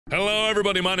Hello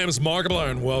everybody, my name is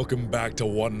Markiplier and welcome back to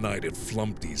One Night at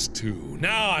Flumpty's 2.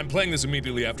 Now, I'm playing this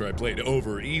immediately after I played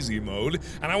over easy mode,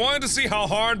 and I wanted to see how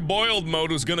hard boiled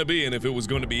mode was gonna be and if it was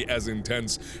gonna be as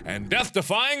intense and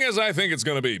death-defying as I think it's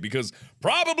gonna be, because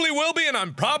probably will be, and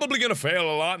I'm probably gonna fail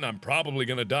a lot, and I'm probably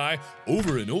gonna die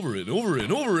over and over and over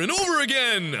and over and over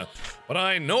again! But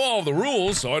I know all the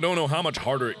rules, so I don't know how much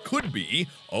harder it could be.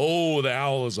 Oh, the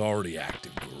owl is already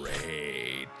active.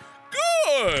 Great.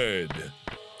 Good!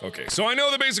 Okay, so I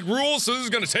know the basic rules, so this is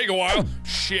gonna take a while.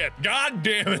 Shit, god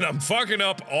damn it, I'm fucking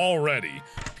up already.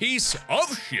 Piece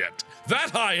of shit,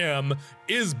 that I am,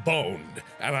 is boned,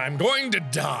 and I'm going to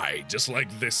die, just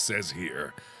like this says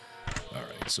here.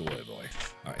 Alright, so what boy.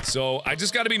 Alright, so I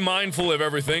just gotta be mindful of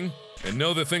everything, and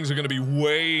know that things are gonna be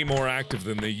way more active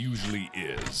than they usually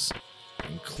is.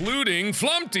 Including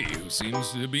Flumpty, who seems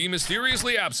to be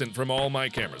mysteriously absent from all my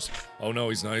cameras. Oh no,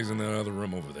 he's not, he's in the other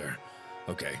room over there.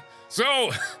 Okay.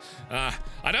 So,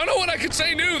 I don't know what I could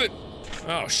say new that—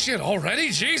 oh shit, already?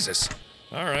 Jesus!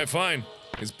 Alright, fine.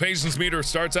 His patience meter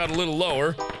starts out a little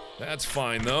lower. That's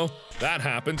fine though. That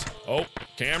happens. Oh,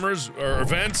 cameras, or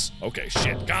vents? Okay,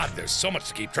 shit, god, there's so much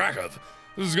to keep track of.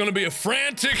 This is gonna be a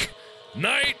frantic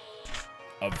night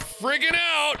of friggin'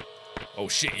 out! Oh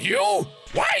shit, you?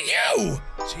 Why you?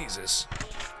 Jesus.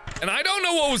 And I don't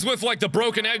know what was with, like, the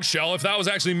broken eggshell, if that was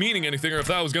actually meaning anything, or if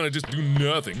that was gonna just do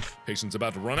nothing. Patience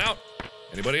about to run out.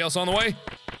 Anybody else on the way?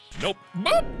 Nope.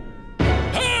 Boop!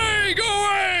 Hey, go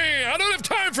away! I don't have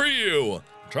time for you!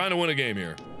 I'm trying to win a game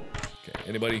here. Okay,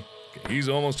 anybody? Okay, he's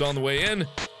almost on the way in.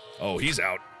 Oh, he's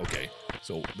out. Okay.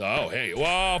 So, oh, hey.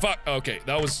 Whoa, fuck. Okay,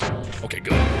 that was— okay,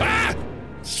 good. Ah!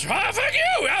 Fuck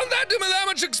you! How's that doing that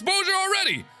much exposure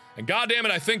already? And goddammit,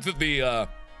 I think that the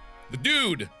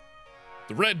dude—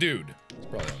 the red dude is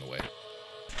probably on the way.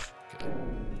 Okay.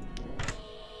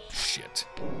 Shit.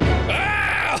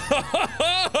 Ah!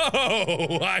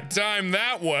 Oh, I timed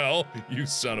that well, you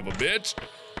son of a bitch.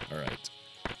 Alright.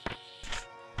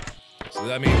 So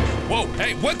that means— whoa,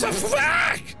 hey, what the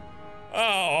fuck?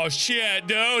 Oh, shit,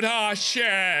 dude. Oh,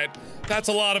 shit. That's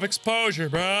a lot of exposure,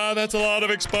 bruh. That's a lot of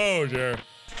exposure.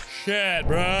 Shit,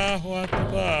 bruh. What the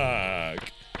fuck?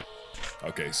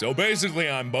 Okay, so basically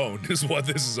I'm boned is what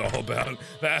this is all about.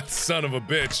 That son of a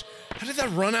bitch. How did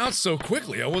that run out so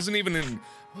quickly? I wasn't even in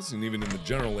the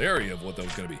general area of what that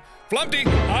was gonna be. Flumpty!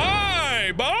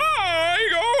 Hi! Bye!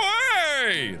 Go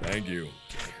away! Thank you.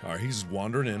 Okay, alright, he's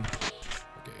wandering in.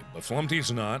 Okay, but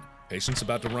Flumpty's not. Patience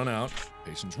about to run out.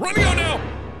 Patience running out now!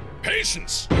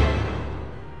 Patience!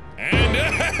 And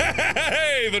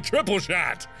hey, the triple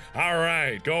shot!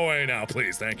 Alright, go away now,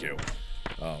 please, thank you.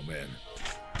 Oh man.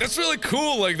 That's really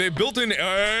cool, like they built in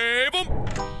they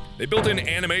built in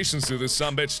animations to this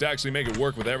sumbitch to actually make it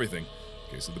work with everything.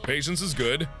 Okay, so the patience is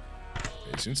good.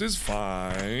 Patience is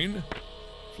fine.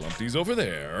 Flumpty's over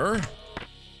there.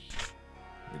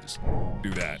 Let me just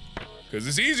do that. Because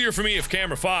it's easier for me if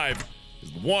camera 5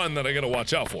 is the one that I gotta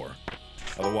watch out for.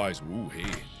 Otherwise, ooh, hey.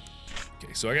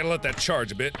 Okay, so I gotta let that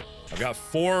charge a bit. I've got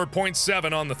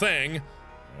 4.7 on the thing.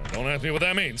 Don't ask me what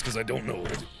that means, because I don't know.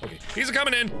 Okay, he's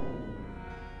coming in.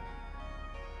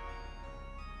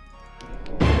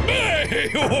 Hey!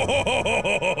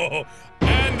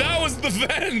 And that was the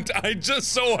vent! I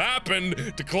just so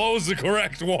happened to close the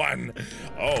correct one.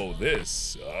 Oh, this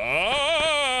sucks.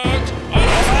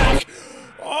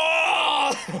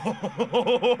 Oh, fuck!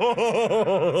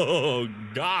 Oh,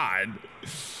 God.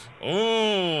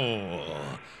 Oh.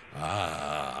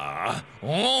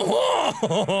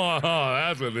 Oh,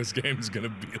 that's what this game's gonna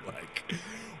be like.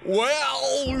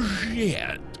 Well,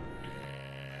 shit.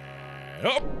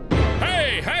 Oh.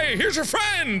 Hey, hey, here's your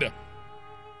friend!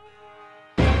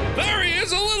 There he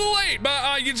is, a little late,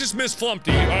 but you just missed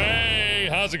Flumpty. Hey,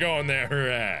 how's it going there?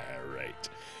 Right.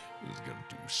 He's gonna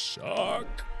do suck.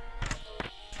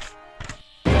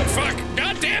 Oh, fuck!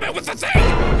 God damn it with the thing!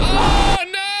 Oh,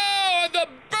 no! The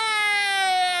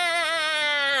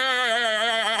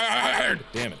bird!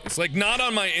 Damn it. It's like not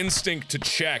on my instinct to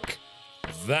check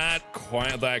that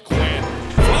fuck!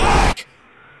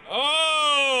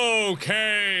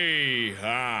 Okay.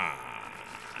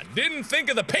 Didn't think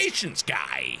of the patience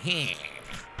guy.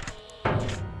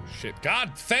 Shit.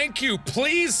 God, thank you.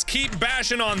 Please keep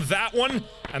bashing on that one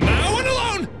and that one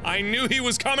alone. I knew he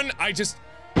was coming. I just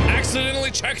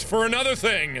accidentally checked for another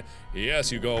thing.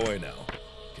 Yes, you go away now.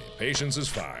 Okay, patience is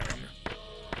fine.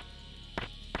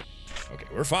 Okay,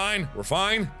 we're fine. We're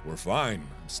fine. We're fine.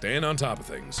 I'm staying on top of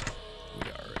things. We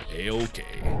are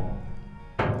A-okay.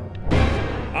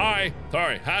 Hi.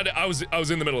 Sorry. I was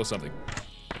in the middle of something.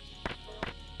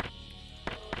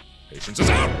 Patience is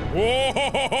out. Whoa!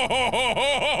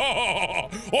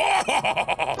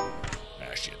 Ah,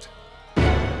 shit.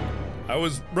 I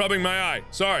was rubbing my eye.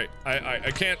 Sorry.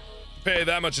 I can't pay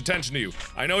that much attention to you.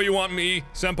 I know you want me,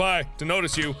 senpai, to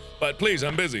notice you, but please,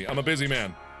 I'm busy. I'm a busy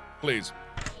man. Please.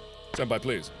 Senpai,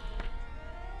 please.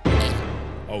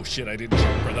 Oh shit, I didn't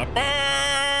check for the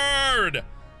bird!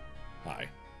 Hi.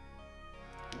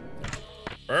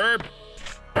 Burb.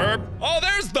 Burb. Oh,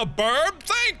 there's the burb!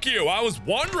 Thank you! I was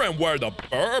wondering where the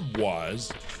burb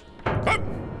was.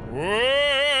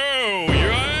 Whoa!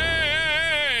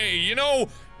 Yay! You know,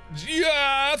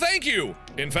 yeah, thank you,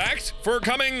 in fact, for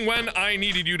coming when I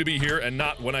needed you to be here and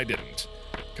not when I didn't.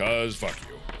 Cause fuck you.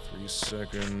 3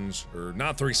 seconds, or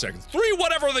not 3 seconds. 3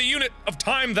 whatever the unit of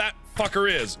time that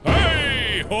fucker is.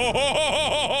 Hey! Ho, ho, ho,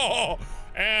 ho, ho.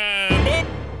 And boop!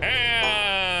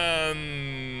 And...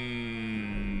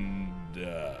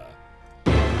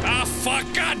 ah, fuck!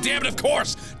 God damn it, of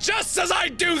course! Just as I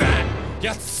do that!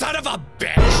 You son of a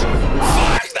bitch!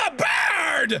 Fuck the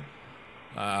bird!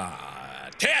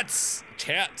 Tits!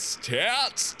 Tits,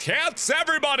 tits, tits,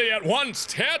 everybody at once!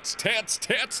 Tits, tits,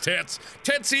 tits, tits,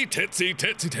 titsy, titsy,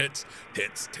 titsy, tits,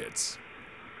 tits, tits.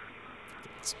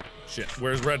 Shit,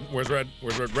 where's Red? Where's Red?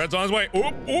 Where's Red? Red's on his way. Oop,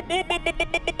 oop, oop, oop, oop,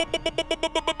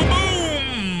 oop,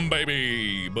 boom,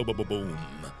 baby. Boom, boom, boom, boom.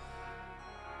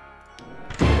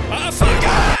 Oh, fuck!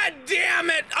 God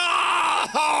damn it!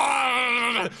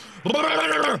 Oh!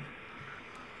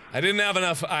 I didn't have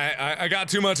enough. I got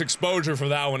too much exposure for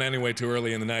that one anyway too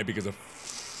early in the night because of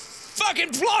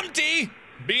fucking Flumpty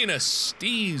being a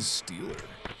steez stealer.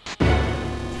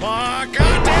 God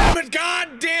damn it!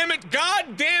 God damn it!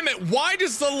 God damn it! Why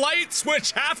does the light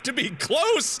switch have to be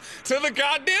close to the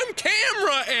goddamn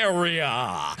camera area?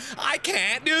 I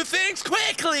can't do things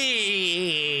quickly.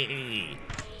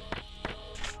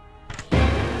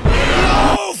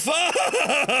 Oh fuck!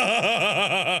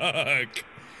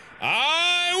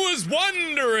 I was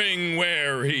wondering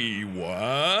where he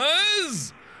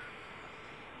was.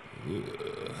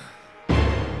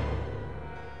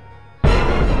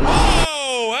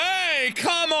 Oh, hey,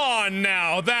 come on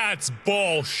now, that's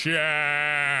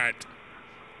bullshit.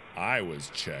 I was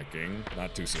checking,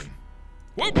 not too soon.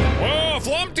 Whoop, whoa,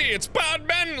 Flumpty, it's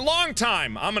been a long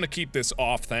time. I'm gonna keep this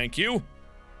off, thank you.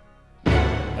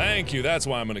 Thank you, that's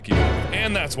why I'm gonna keep it off.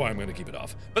 And that's why I'm gonna keep it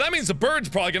off. But that means the bird's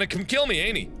probably gonna come kill me,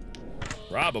 ain't he?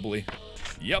 Probably.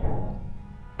 Yep.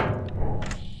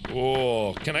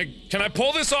 Oh, can I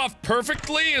pull this off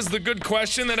perfectly is the good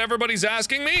question that everybody's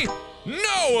asking me?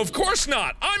 No, of course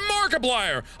not. I'm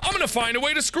Markiplier. I'm gonna find a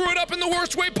way to screw it up in the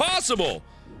worst way possible.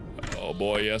 Oh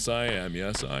boy, yes I am.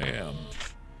 Yes I am.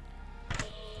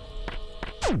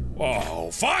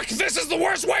 Oh, fuck! This is the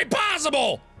worst way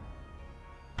possible!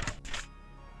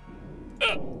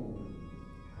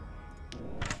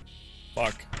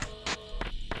 Fuck.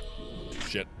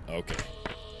 Shit. Okay.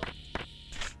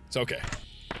 It's okay.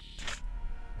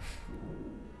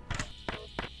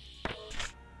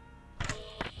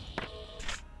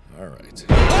 Alright.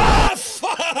 Oh,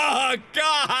 fuck!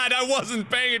 God, I wasn't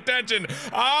paying attention.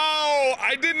 Oh,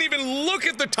 I didn't even look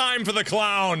at the time for the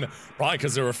clown. Probably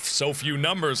because there were so few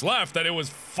numbers left that it was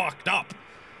fucked up.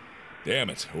 Damn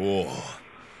it. Oh.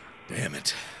 Damn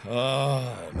it.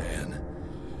 Oh, man.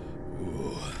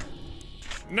 Ooh.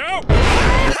 No!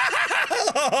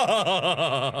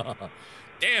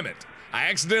 Damn it. I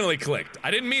accidentally clicked.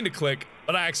 I didn't mean to click,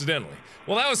 but I accidentally.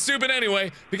 Well, that was stupid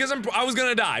anyway, because I was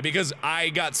gonna die, because I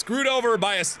got screwed over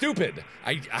by a stupid.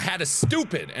 I had a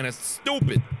stupid and a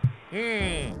stupid.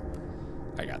 I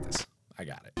got this. I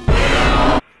got it.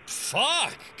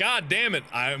 Fuck! God damn it.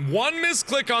 One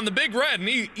misclick on the big red and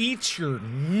he eats your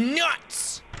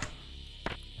nuts!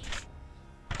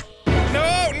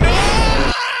 No,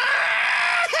 no!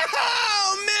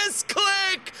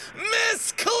 Misclick!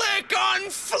 Misclick on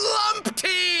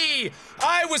Flumpty!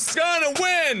 I was gonna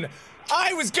win!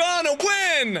 I was gonna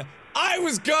win! I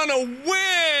was gonna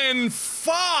win!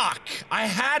 Fuck! I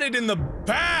had it in the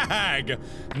bag!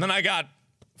 And then I got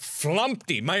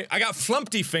Flumpty. I got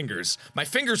Flumpty fingers. My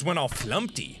fingers went all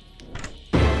Flumpty.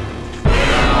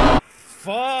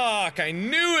 Fuck, I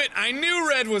knew it! I knew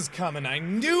red was coming! I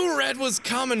knew red was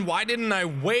coming! Why didn't I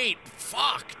wait?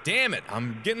 Fuck, damn it.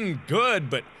 I'm getting good,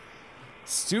 but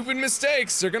stupid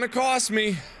mistakes, they're gonna cost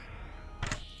me.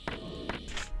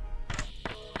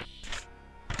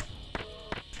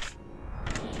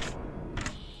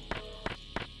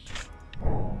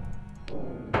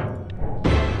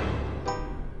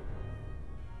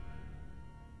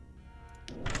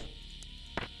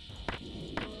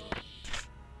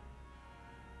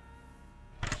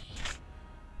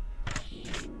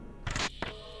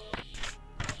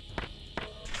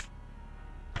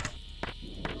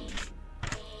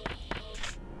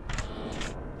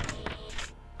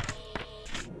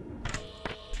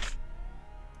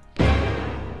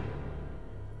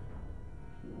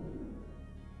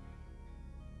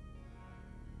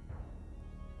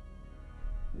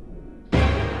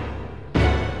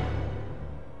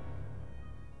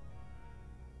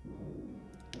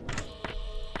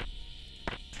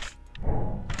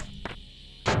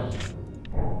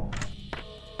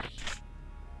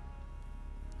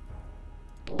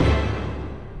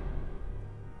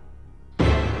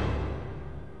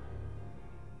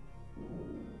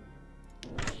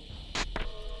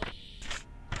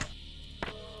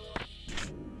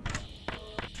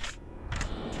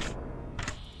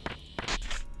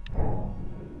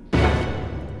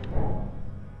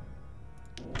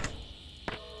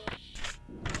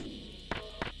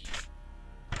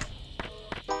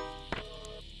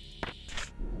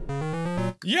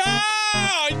 Yeah!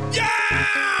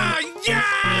 Yeah!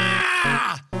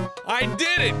 Yeah! I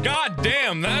did it! God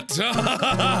damn, that.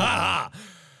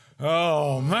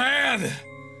 Oh, man.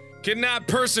 Kidnapped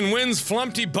person wins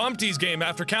Flumpty Bumpty's game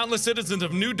after countless citizens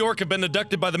of New Dork have been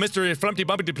abducted by the mystery of Flumpty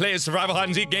Bumpty to play a survival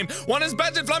hide-and-seek game. One has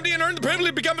bested Flumpty and earned the privilege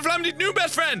to become Flumpty's new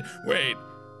best friend. Wait.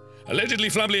 Allegedly,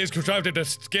 Flumpty has contrived a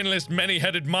skinless,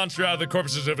 many-headed monster out of the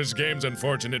corpses of his game's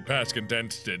unfortunate past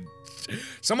contestant.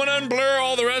 Someone unblur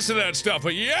all the rest of that stuff,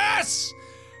 but yes!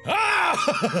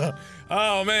 Ah!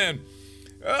 Oh, man.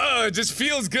 Oh, it just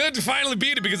feels good to finally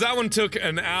beat it because that one took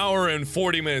an hour and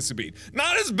 40 minutes to beat.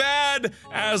 Not as bad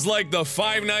as like the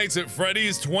Five Nights at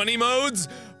Freddy's 20 modes,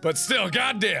 but still,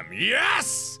 goddamn,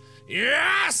 yes!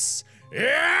 Yes!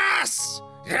 Yes!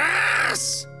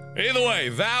 Yes! Either way,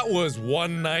 that was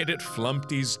One Night at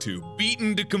Flumpty's 2.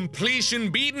 Beaten to completion,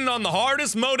 beaten on the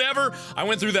hardest mode ever. I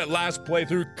went through that last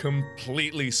playthrough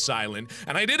completely silent,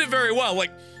 and I did it very well.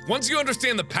 Like, once you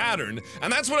understand the pattern,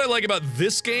 and that's what I like about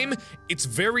this game, it's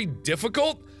very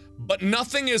difficult, but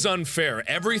nothing is unfair.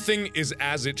 Everything is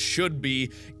as it should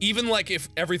be, even like if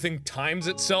everything times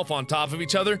itself on top of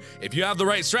each other. If you have the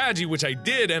right strategy, which I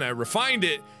did, and I refined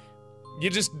it, you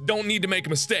just don't need to make a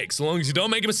mistake. So long as you don't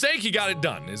make a mistake, you got it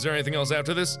done. Is there anything else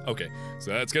after this? Okay,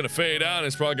 so that's gonna fade out.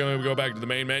 It's probably gonna go back to the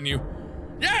main menu.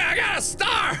 Yeah, I got a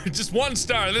star! Just one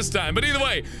star this time, but either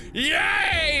way,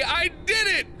 yay! I did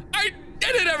it! I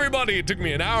did it, everybody! It took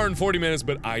me an hour and 40 minutes,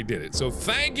 but I did it. So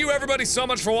thank you, everybody, so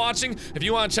much for watching. If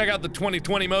you want to check out the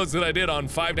 2020 modes that I did on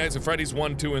Five Nights at Freddy's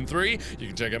 1, 2, and 3, you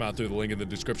can check them out through the link in the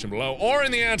description below or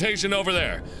in the annotation over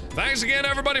there. Thanks again,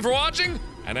 everybody, for watching,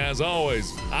 and as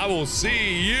always, I will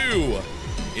see you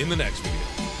in the next video.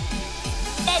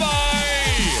 Bye-bye!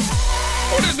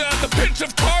 What is that, the Pits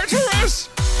of Tartarus?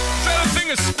 Is that a thing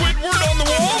of Squidward on the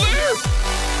wall there?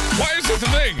 Why is this a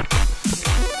thing?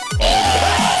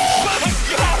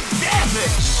 God damn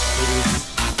it!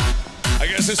 I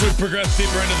guess this would progress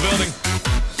deeper into the building.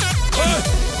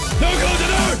 Don't close the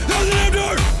door!